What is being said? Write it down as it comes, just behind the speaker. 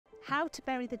How to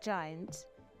Bury the Giant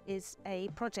is a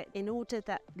project in order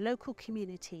that local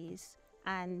communities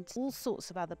and all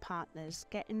sorts of other partners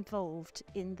get involved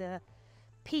in the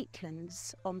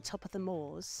peatlands on top of the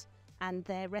moors and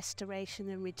their restoration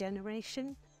and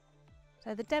regeneration.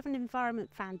 So the Devon Environment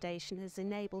Foundation has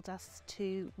enabled us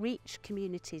to reach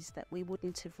communities that we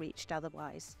wouldn't have reached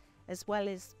otherwise, as well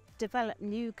as develop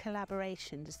new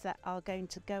collaborations that are going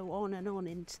to go on and on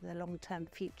into the long-term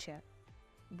future.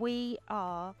 We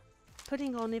are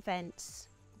putting on events,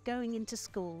 going into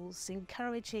schools,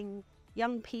 encouraging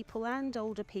young people and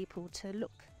older people to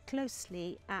look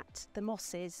closely at the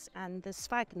mosses and the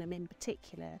sphagnum in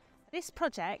particular. This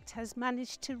project has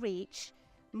managed to reach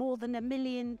more than 1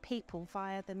 million people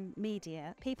via the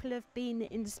media. People have been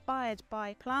inspired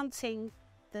by planting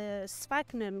the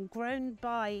sphagnum grown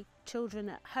by children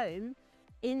at home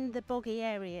in the boggy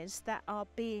areas that are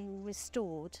being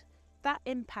restored. That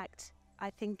impact, I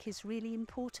think, is really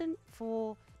important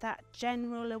for that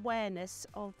general awareness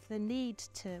of the need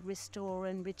to restore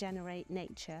and regenerate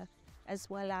nature, as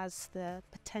well as the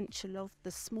potential of the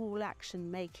small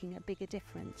action making a bigger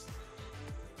difference.